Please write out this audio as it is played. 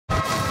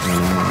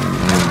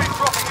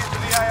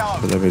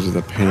But that bitch is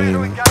a pain.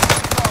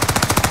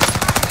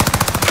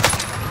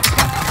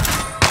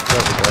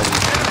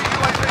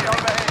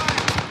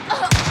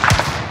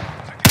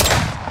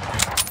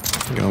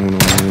 Got one on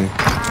me.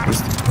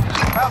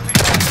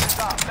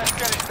 Let's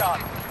get it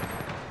done.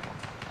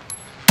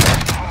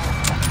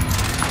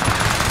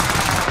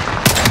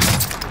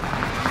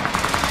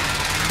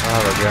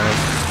 Oh, guys.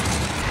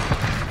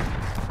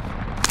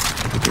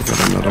 I think I got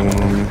another one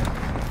on me.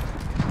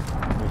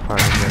 We'll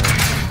find it.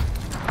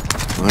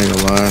 I ain't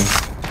gonna lie.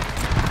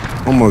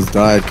 Almost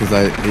died because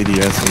I ADS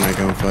in that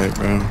gunfight,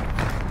 bro.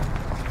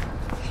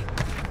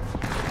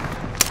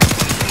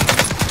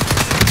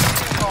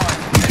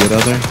 You good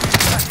out there?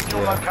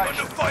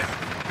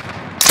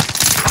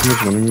 How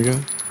much money we got?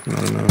 I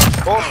don't know.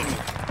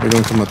 We're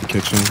gonna come out the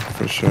kitchen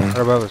for sure. What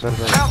above us?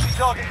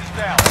 Target is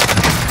down.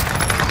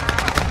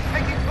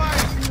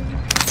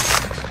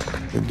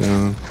 Get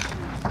down.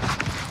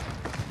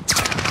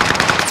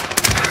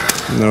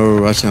 No,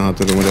 I shot out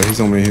through the window. He's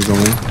on me. He's on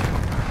me.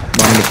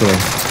 Behind the pillar.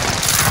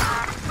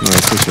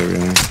 Nice, good shit,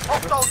 man.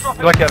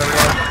 Look at him,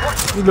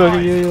 you look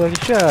at you like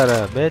shut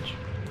up, bitch.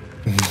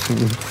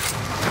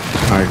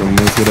 Alright, come on,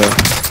 let's get up.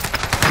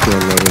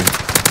 Good, love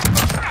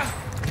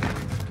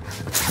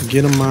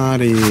Get him out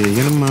of here.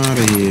 Get him out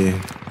of here.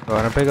 Oh,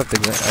 when I pick up the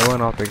gun, I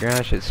went off the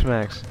ground, shit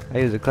smacks. I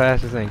use the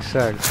class, this thing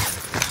sucks.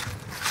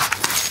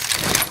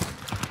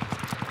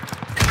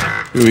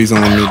 Ooh, he's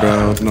on me,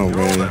 bro. No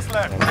way. I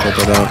put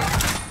that out.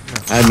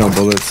 I had no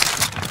bullets.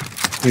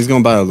 He's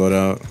gonna buy a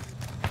loadout.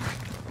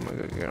 I'm gonna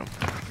go get him.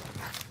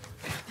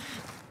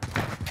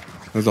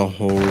 There's a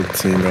whole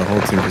team, bro. A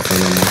whole team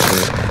percent on this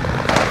shit.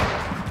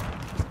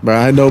 Bro, I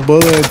had no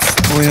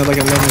bullets. Only had like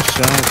 11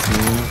 shots,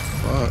 man.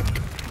 Fuck.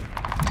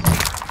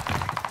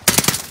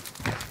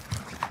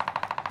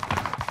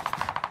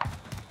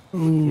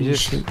 Ooh,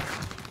 shit.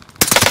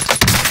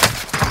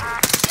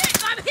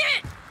 I'm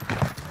hit.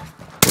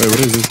 Wait, what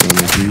is this gun?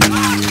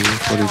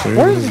 G43?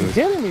 What is he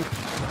killing me?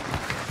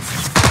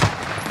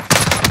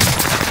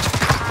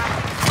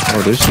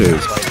 Oh, this shit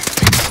is...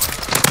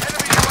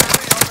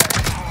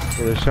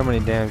 Yeah, there's so many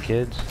damn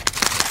kids.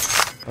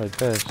 Like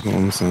this. What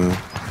I'm saying.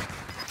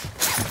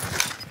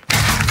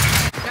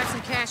 Got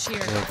some cash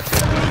here.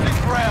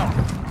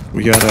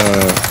 We got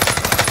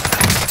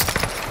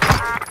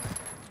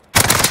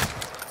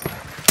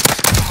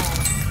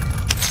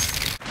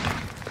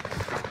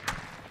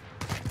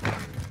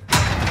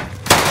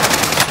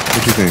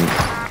what you think?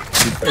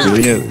 Do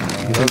they get? You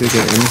think they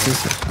get aim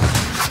assist?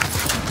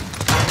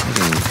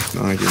 No,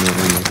 I get no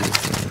aim assist.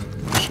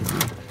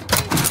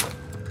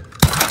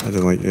 I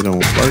don't like it. Don't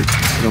work.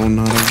 It don't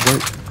know how to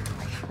work.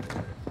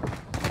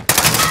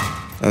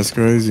 That's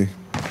crazy.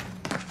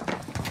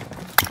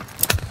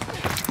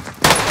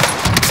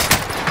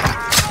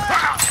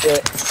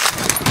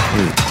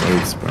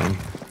 Thanks, bro.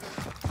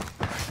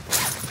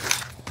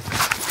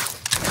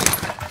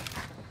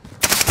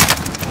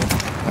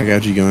 I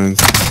got you guns.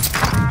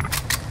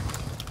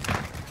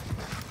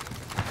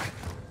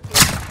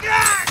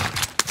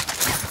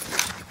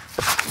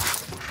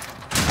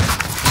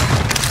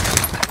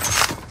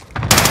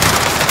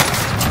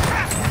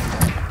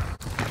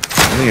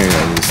 I think I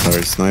gotta just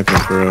start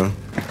sniping for real.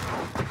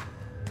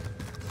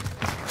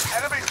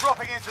 Enemy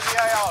dropping into the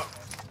AO.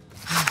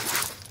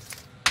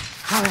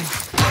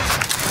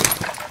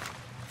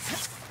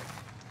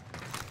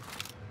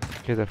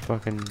 Get that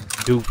fucking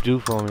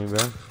doof on me,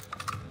 bro.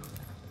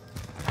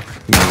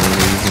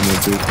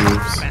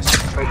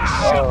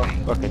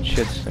 Fucking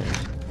shit stain.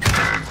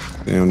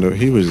 Damn, dude,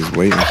 he was just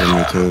waiting for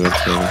me to.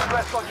 That's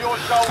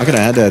I could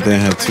have had that. Then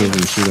have two of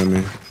them shoot at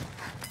me.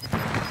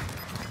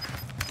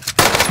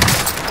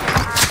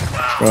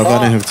 Bro, if I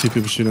didn't have two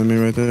people shooting at me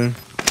right there.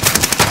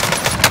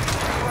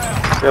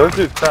 Yeah, let's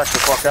just crack the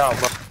fuck out,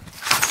 bro.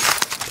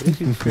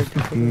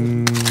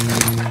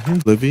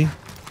 Livy?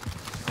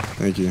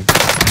 Thank you.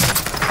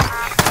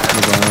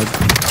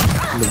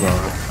 The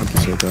vibe. I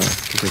appreciate that.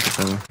 Appreciate the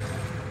follow.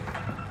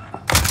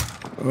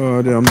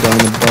 Oh, dude, I'm down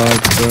the box,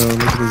 bro.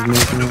 Look at this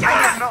movement.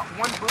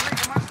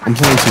 I'm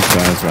playing too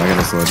fast, bro. I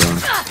gotta slow down.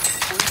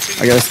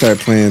 I gotta start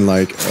playing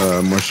like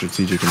more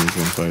strategic in these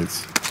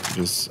gunfights.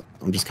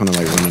 I'm just kind of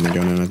like running and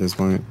gunning at this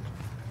point.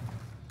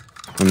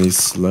 Let me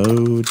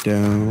slow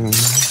down.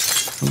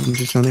 I'm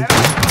just trying to get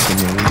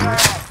somewhere.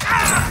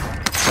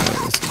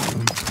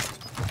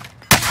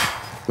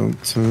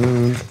 Don't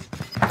turn.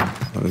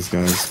 Oh, this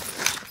guy's.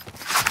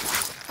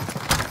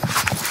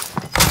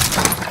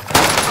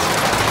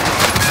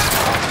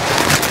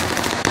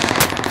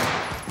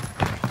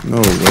 No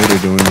way they're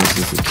doing this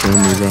just to kill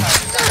me, bro.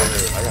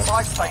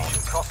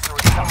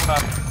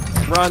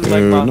 Run,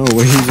 dude, no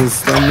way he just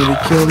stunned me to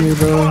kill me,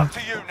 bro.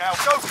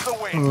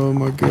 Oh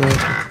my god.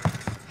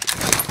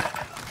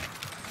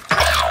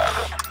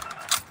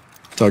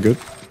 It's all good.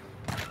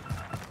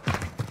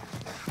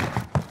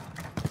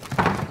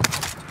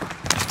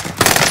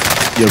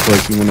 Yo,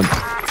 Blake, you wanna...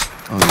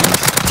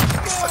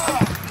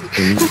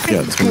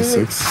 yeah,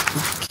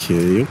 26.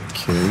 Okay,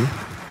 okay.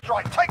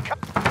 Right, take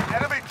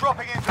enemy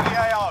dropping into the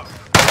AO.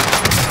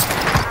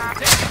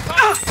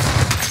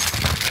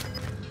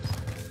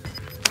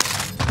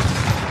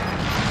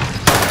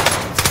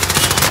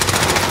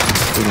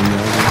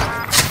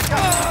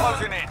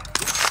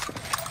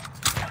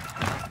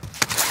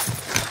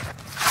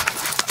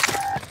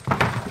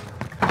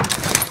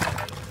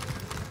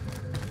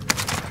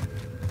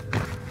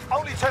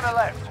 to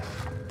left.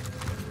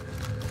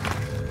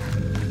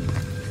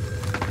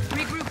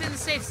 Regroup in the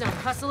safe zone.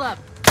 Hustle up.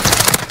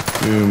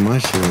 Dude, my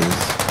shit is.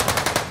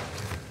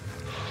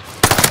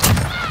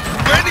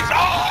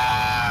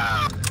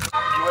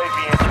 UAV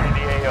entering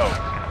the AO.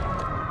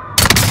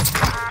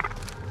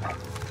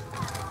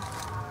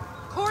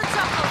 Cords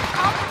up.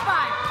 Call for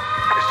fire.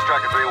 This is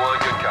Striker 3-1,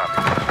 good copy.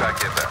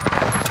 Strike inbound.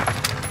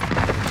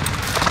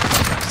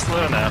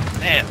 Slow now.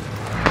 Man.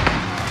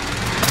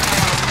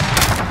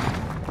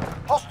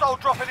 Hostile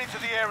dropping into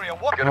the area.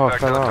 What? Oh, I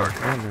fell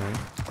off. Anyway.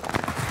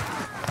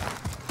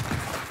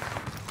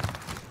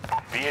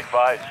 Be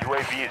advised,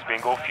 UAV is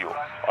bingo fuel.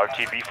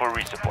 RTB for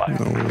resupply.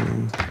 No.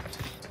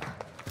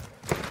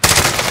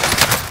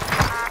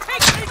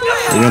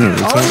 Are you on a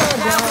retard?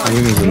 I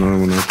think there's another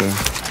one right there.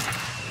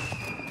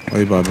 Oh,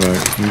 you buyback.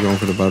 You going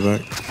for the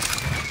buyback?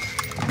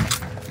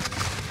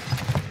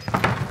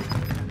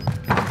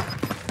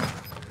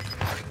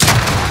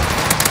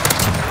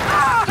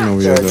 You know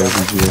we have the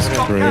RPG, that's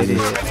crazy.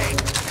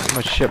 I'm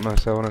gonna shit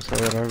myself when I say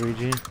that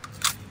RBG.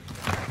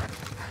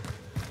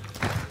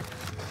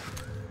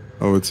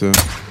 Oh, it's a.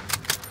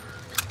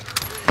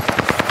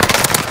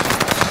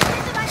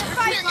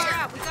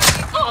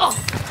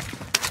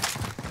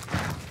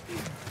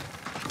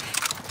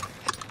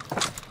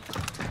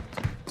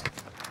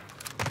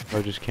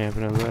 Or just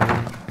camping over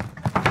there.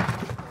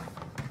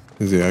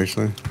 Is he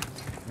actually?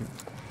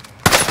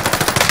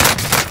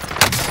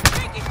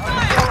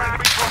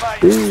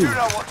 You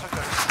know what to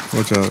do.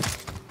 Watch out.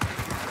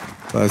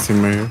 Last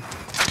team right here.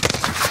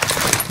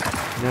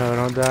 No,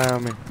 don't die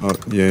on me. Oh,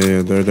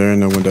 yeah, they're in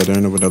the window, they're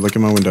in the window. Look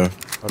at my window.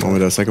 Okay. My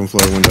window, second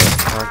floor window.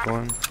 Mark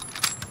one.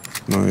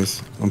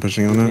 Nice. I'm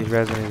pushing on He's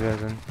that.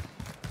 resin.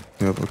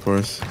 Yep, of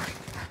course.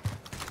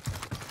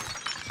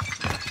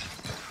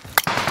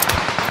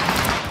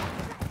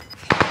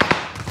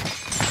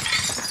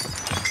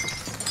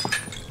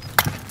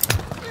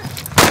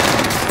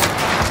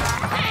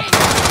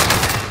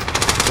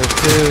 There's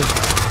two.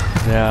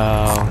 No.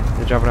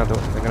 They're jumping out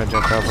they're gonna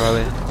jump out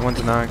probably.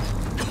 One's knocked.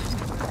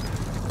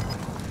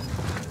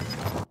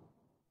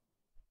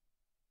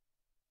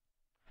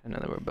 And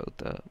then we're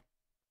both up.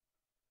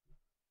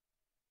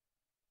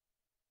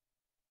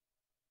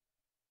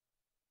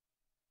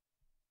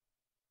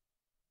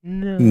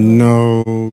 No. No.